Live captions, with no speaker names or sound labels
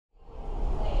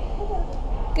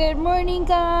Good morning,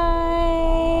 guys.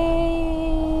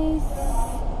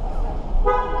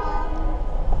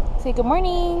 Say good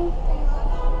morning.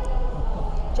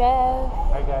 Jeff.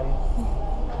 Hi, guys.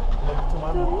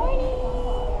 Good morning.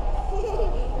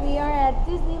 We are at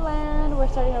Disneyland. We're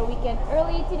starting our weekend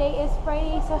early. Today is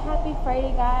Friday, so happy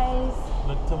Friday, guys.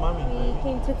 Look to mommy. We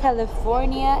came to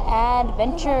California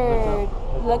Adventure.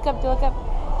 Look up.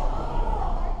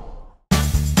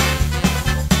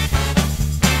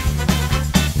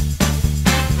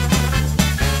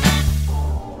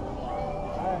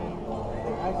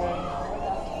 Hi, guys.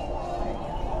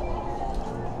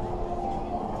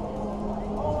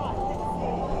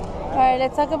 Alright,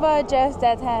 let's talk about Jeff's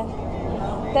dad's hat.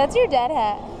 That's your dad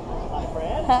hat. My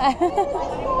friend? Hi.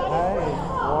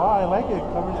 Wow, I like it.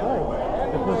 Covers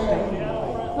up. It puts shady.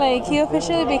 Like, he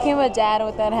officially became a dad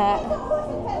with that hat.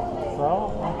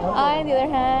 So? I, on the other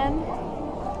hand,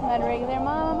 my regular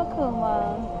mom, I'm a cool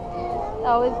mom.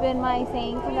 Always been my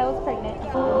saying since I was pregnant.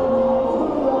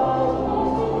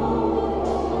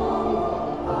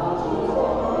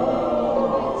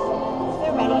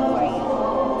 They're ready for you.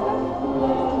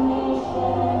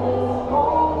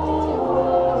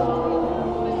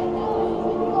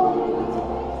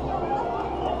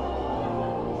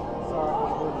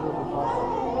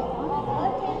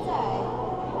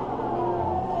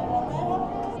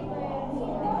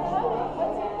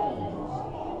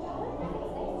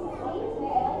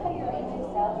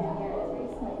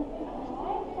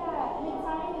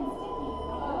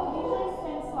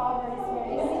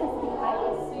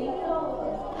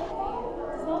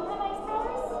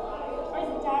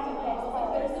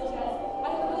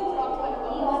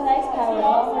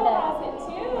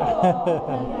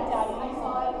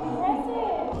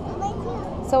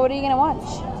 So what are you gonna watch?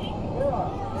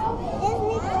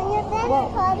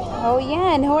 Oh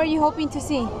yeah, and who are you hoping to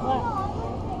see?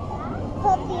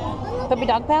 Puppy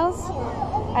Dog Pals?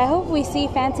 I hope we see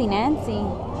Fancy Nancy.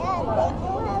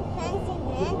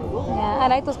 Yeah, I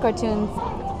like those cartoons.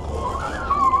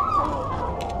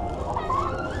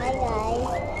 Hi guys,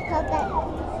 hope that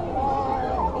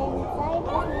inside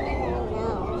is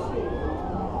now.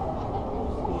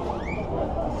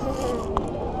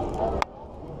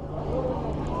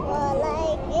 Well,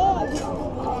 like it.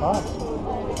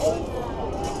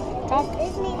 Talk.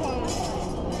 Disneyland.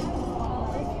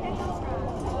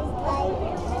 It's like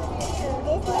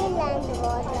Disneyland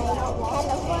was like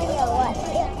California was.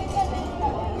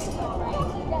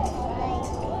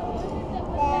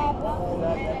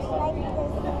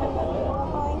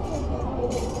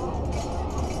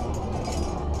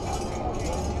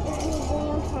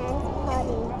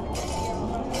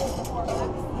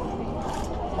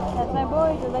 That's my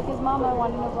boy, just like his mama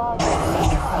wanting to vlog.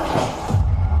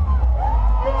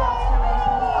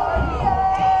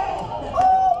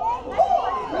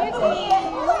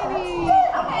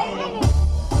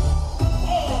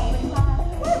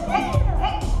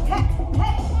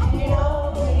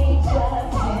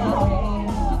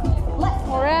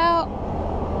 We're out.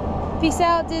 Peace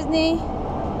out, Disney.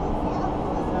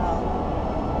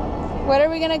 What are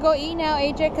we gonna go eat now,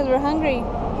 AJ? Because we're hungry.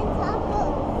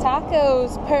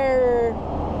 Tacos per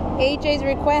AJ's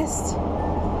request.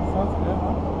 Sounds good,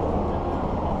 huh?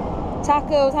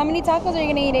 Tacos. How many tacos are you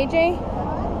gonna eat, AJ?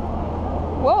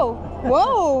 Whoa.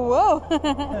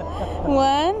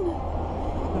 One.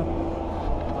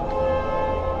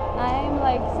 I'm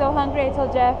like so hungry. I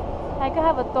told Jeff I could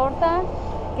have a torta,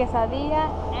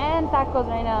 quesadilla, and tacos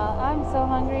right now. I'm so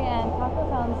hungry, and taco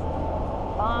sounds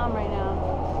bomb right now.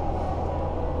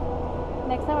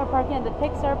 Next time we're parking at the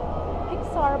Pixar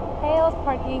Pales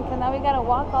parking, because now we gotta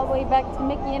walk all the way back to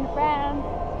Mickey and France.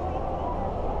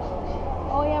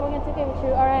 Oh yeah, we're gonna take a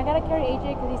picture. Alright, I gotta carry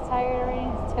AJ because he's tired already,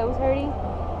 his toes hurting.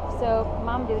 So,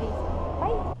 mom duties.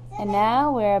 Bye! And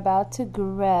now we're about to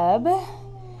grub.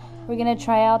 We're gonna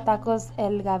try out Tacos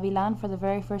El Gavilan for the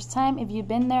very first time. If you've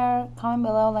been there, comment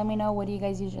below, let me know what do you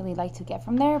guys usually like to get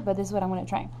from there, but this is what I'm gonna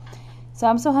try. So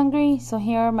I'm so hungry, so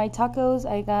here are my tacos.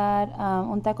 I got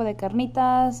un taco de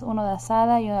carnitas, uno de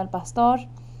asada y uno del pastor.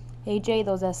 AJ,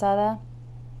 dos de asada.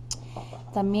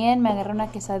 También me agarré una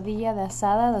quesadilla de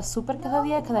asada, the super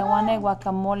quesadilla, because I wanted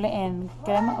guacamole and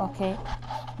crema. Okay,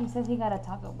 he says he got a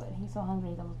taco, but he's so hungry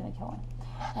he's almost gonna kill one.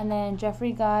 And then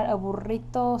Jeffrey got a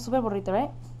burrito, super burrito,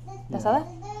 right? De asada?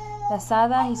 De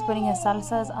asada, he's putting his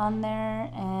salsas on there,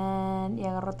 and y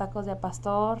agarró tacos de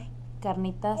pastor,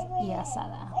 carnitas y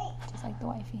asada. Just like the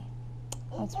wifey.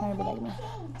 That's trying to be like me.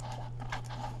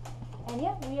 And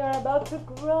yeah, we are about to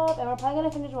grub, and we're probably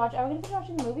gonna finish watching. Are we gonna finish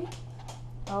watching the movie?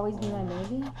 Always Be My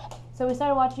Maybe. So we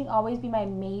started watching Always Be My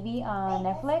Maybe on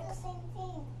Netflix.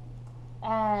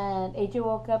 and AJ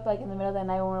woke up like in the middle of the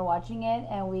night when we were watching it,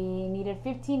 and we needed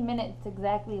 15 minutes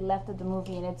exactly left of the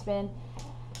movie, and it's been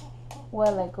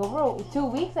what, like over 2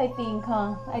 weeks, I think,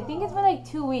 huh? I think it's been like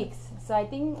 2 weeks. So I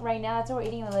think right now that's why we're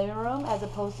eating in the living room as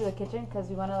opposed to the kitchen, because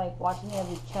we want to like watch it and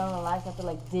be chill and relax after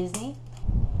like Disney.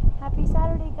 Happy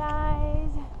Saturday, guys.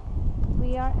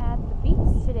 We are at the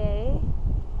beach today,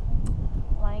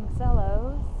 flying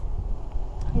solos.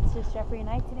 It's just Jeffrey and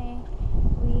I today.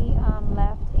 We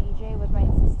left AJ with my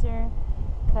sister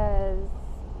because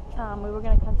we were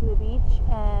going to come to the beach,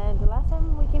 and the last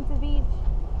time we came to the beach,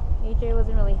 AJ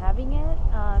wasn't really having it,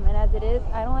 and as it is,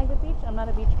 I don't like the beach. I'm not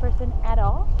a beach person at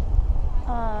all,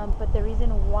 but the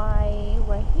reason why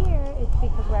we're here is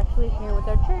because we're actually here with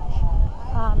our church.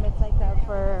 It's like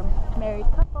for married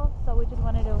couples, so we just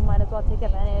wanted to might as well take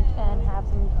advantage and have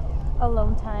some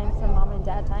alone time, some mom and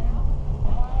dad time.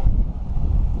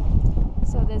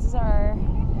 So this is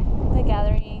the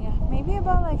gathering. Maybe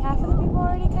about like half of the people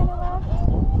already kind of left.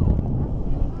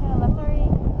 Already.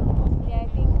 Yeah, I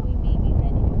think we may be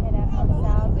ready to head out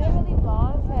south. We didn't really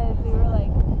vlog because we were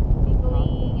like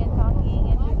giggling and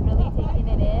talking and just really taking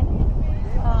it in.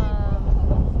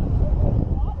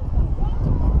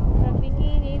 But I'm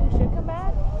thinking maybe we should come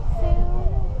back soon.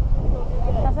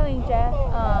 I'm telling Jeff.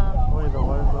 Wait, the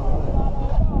water's over there.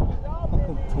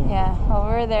 Yeah,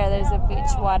 over there's a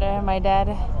beach water. My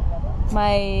dad,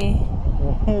 They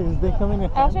coming in.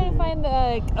 I was trying to find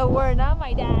a word, not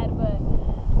my dad, but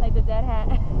like the dead hat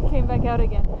came back out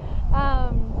again.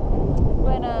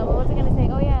 But what was I gonna say?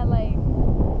 Oh yeah, like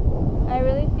I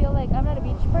really feel like I'm not a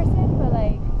beach person, but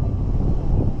like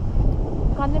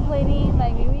contemplating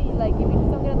like maybe like if you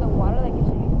just don't get in the water, like it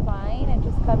should be fine, and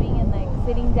just coming and like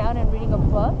sitting down and reading a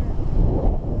book.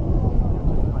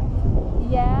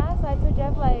 Yeah, so I told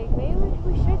Jeff like maybe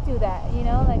we should do that, you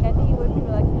know, like I think it would be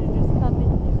relaxing to just come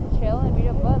and just chill and read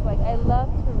a book. Like I love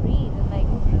to read, and like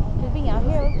just being out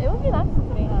here, it was relaxing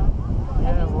today, huh?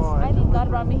 Yeah, I think God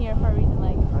brought me here for a reason.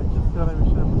 Like I just feel like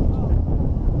we should have.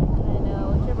 I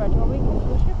know, we should have brought you. We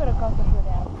should go to Costa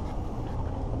Rica.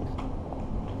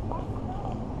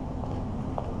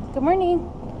 Good morning.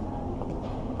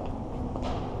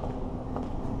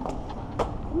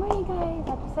 Good morning, guys.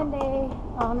 Happy Sunday.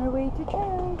 On our way to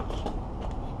church.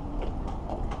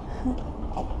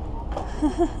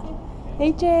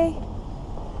 AJ.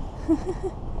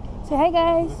 Say hi,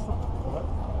 guys.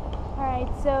 Alright,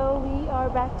 so we are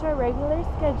back to our regular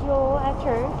schedule at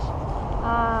church.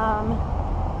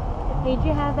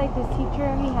 AJ has like this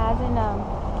teacher he has in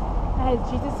at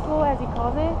his Jesus school, as he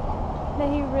calls it, that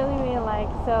he really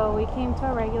likes. So we came to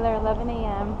our regular 11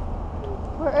 a.m.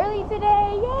 We're early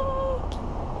today, yay!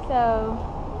 So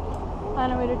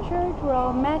on our way to church, we're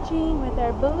all matching with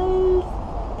our blues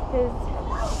because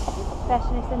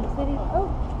fashionista in the city. Oh,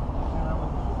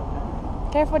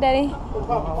 careful, Daddy.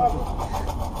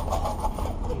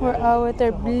 We're all with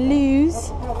our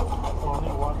blues.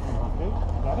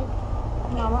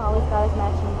 Mama always got us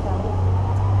matching, so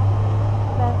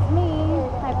that's me.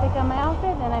 I pick up my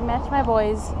outfit and I match my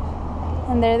boys.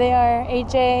 And there they are,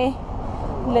 AJ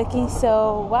looking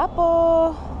so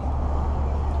guapo.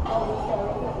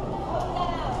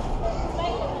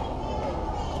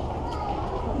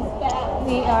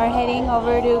 We are heading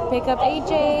over to pick up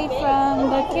AJ from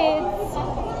the kids.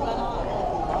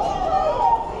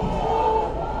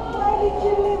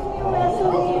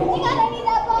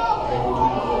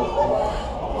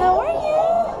 How are you?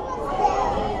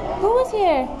 Who was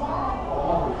here?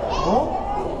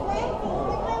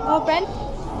 Oh, Brent.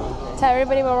 Tell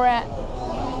everybody where we're at.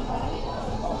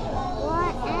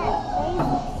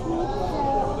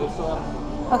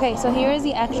 Okay, so here is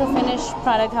the actual finished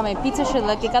product, how my pizza should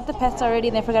look. It got the pesto already,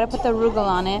 and I forgot to put the arugula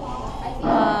on it.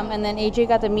 And then AJ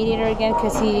got the meat eater again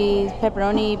because he's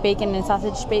pepperoni, bacon, and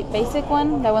sausage basic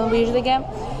one, that one we usually get.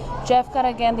 Jeff got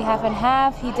again the half and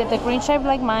half. He did the green stripe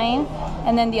like mine,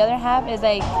 and then the other half is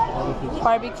like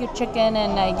barbecue chicken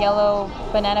and yellow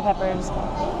banana peppers.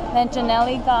 Then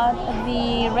Janelle got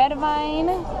the red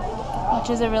vine, which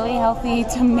is a really healthy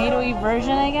tomatoey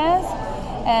version, I guess.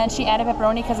 And she added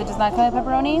pepperoni because it does not come with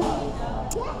pepperoni.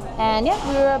 And yeah,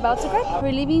 we were about to grab.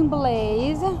 We're leaving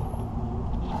Blaze.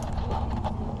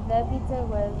 The pizza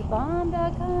was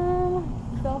bomb.com.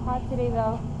 So hot today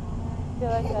though. I feel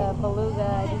like a beluga.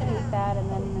 I just hate that, and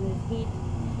then in this heat.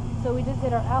 So we just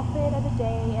did our outfit of the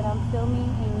day, and I'm filming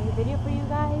a new video for you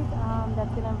guys that's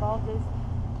going to involve this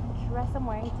dress I'm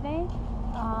wearing today.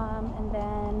 And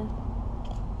then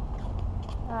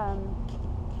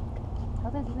I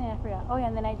was going to say something I forgot. Oh yeah,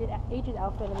 and then I did AJ's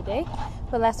outfit of the day.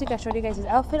 But last week I showed you guys his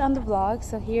outfit on the vlog.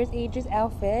 So here's AJ's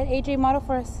outfit. AJ, model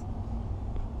for us.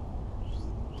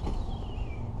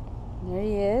 There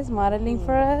he is, modeling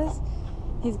for us.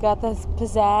 He's got this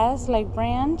pizzazz, like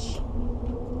branch.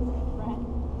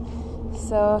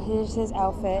 So here's his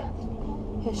outfit.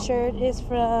 His shirt is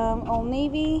from Old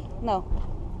Navy. No,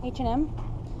 H&M.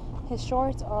 His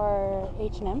shorts are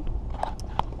H&M.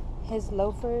 His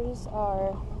loafers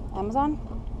are Amazon.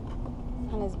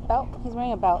 And his belt, he's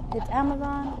wearing a belt. It's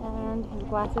Amazon, and his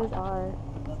glasses are,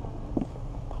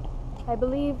 I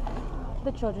believe,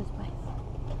 the Children's Place.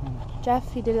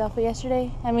 Jeff, he did it outfit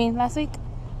yesterday. Last week.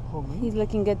 Oh, me? He's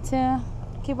looking good too.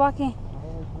 Keep walking.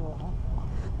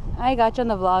 I got you on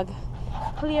the vlog.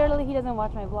 Clearly, he doesn't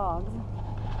watch my vlogs.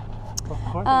 Of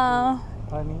course I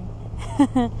do,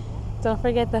 honey. Don't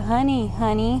forget the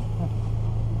honey.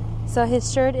 So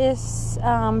his shirt is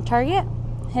Target.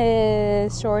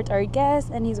 His shorts are Guess,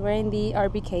 and he's wearing the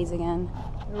RBKs again.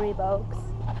 Reeboks.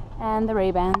 And the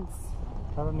Ray-Bans.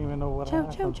 I don't even know what I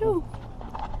have. Choo.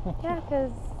 Yeah,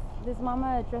 because this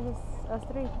mama dresses us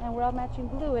three, and we're all matching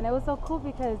blue, and it was so cool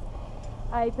because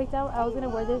I picked out, I was gonna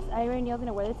wear this, I already knew I was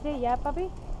gonna wear this today. Yeah,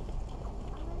 puppy?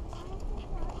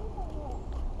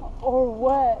 Or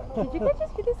what? Did you guys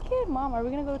just feed this kid? Mom, are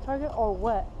we gonna go to Target or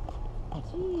what?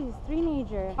 Jeez,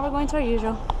 three-nager. We're going to our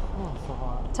usual Oh, it's so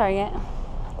hot. Target.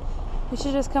 We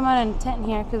should just come out in a tent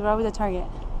here because we're always at Target.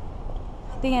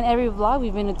 I think in every vlog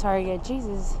we've been to Target.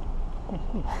 Jesus.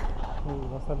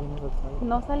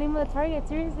 No salimos de Target.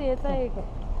 Seriously, it's like,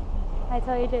 I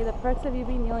tell AJ, the perks of you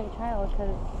being the only child,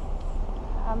 because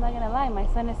I'm not gonna lie, my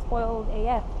son is spoiled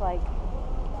AF, like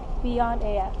beyond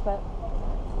AF, but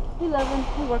we love him,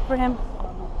 we work for him.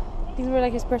 These were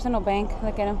like his personal bank.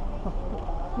 Look at him.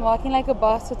 Walking like a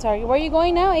boss to Target. Where are you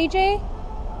going now, AJ?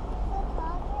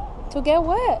 To get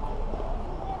what?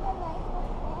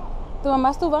 ¿Tu mamá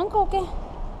es tu banco o qué?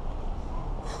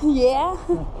 Yeah.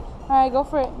 Alright, go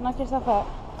for it. Knock yourself out.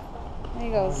 There he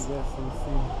goes. Yes, you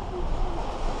see.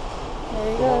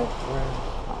 There he goes.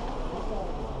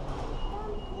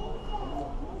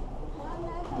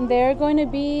 And they're going to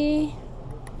be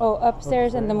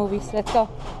upstairs in the movies. Let's go.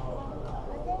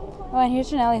 Oh, and here's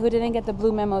Janelle, who didn't get the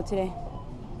blue memo today.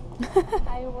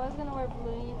 I was gonna wear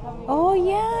blue. You told me. Oh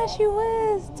yeah, she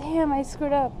was. Damn, I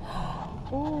screwed up.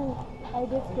 Ooh, I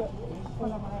did screw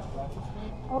up.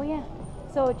 Oh yeah.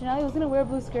 So Janelle was gonna wear a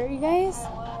blue skirt, you guys.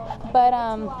 But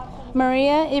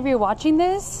Maria, if you're watching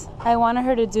this, I wanted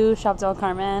her to do Shop Del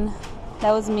Carmen.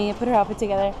 That was me. I put her outfit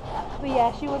together. But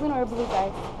yeah, she was gonna wear blue,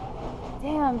 guys.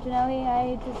 Damn, Janelle,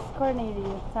 I just coordinated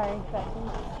you. Sorry. But...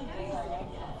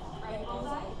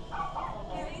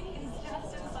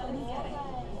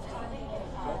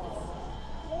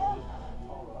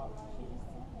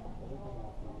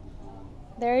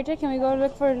 There, AJ, can we go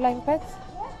look for Life of Pets?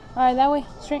 Alright, that way.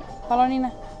 Straight. Follow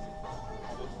Nina.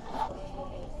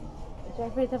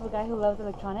 Jeffrey's the type of guy who loves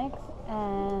electronics,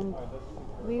 and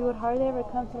we would hardly ever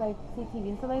come to like see TV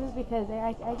and stuff like this because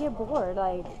I get bored.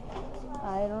 Like,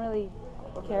 I don't really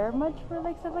care much for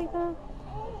like stuff like that.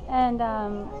 And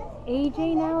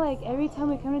AJ now, like every time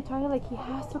we come to Target, like he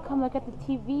has to come look at the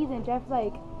TVs, and Jeff's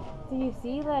like, do you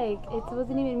see, like, it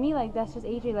wasn't even me, like, that's just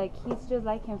AJ, like, he's just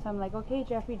like him. So I'm like, okay,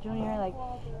 Jeffrey Jr., like,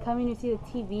 coming to see the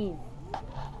TVs.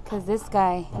 Because this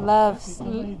guy loves,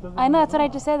 I know, that's what I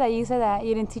just said, that you said that.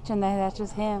 You didn't teach him that, that's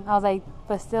just him. I was like,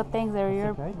 but still, thanks, they were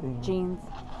your genes.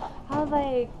 I was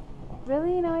like,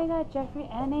 really? You know, I got Jeffrey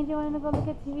and AJ wanting to go look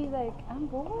at TVs. Like, I'm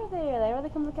bored there. Like, I'd rather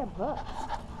come look at books.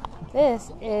 This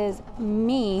is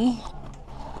me.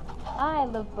 I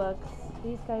love books.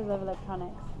 These guys love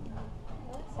electronics.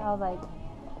 So I was like,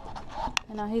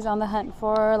 and now he's on the hunt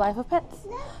for Life of Pets.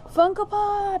 Funko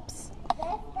Pops!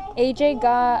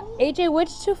 AJ,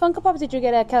 which two Funko Pops did you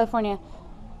get at California?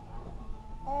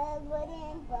 Woody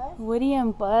and Buzz. Woody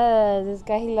and Buzz. This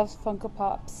guy, he loves Funko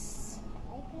Pops.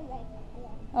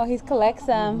 Oh, he collects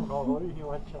them.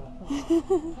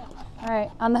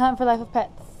 Alright, on the hunt for Life of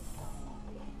Pets.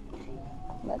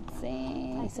 Let's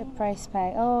see. Surprise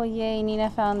pack. Oh, yay. Nina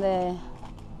found the...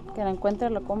 Que lo encuentre,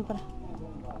 lo compra.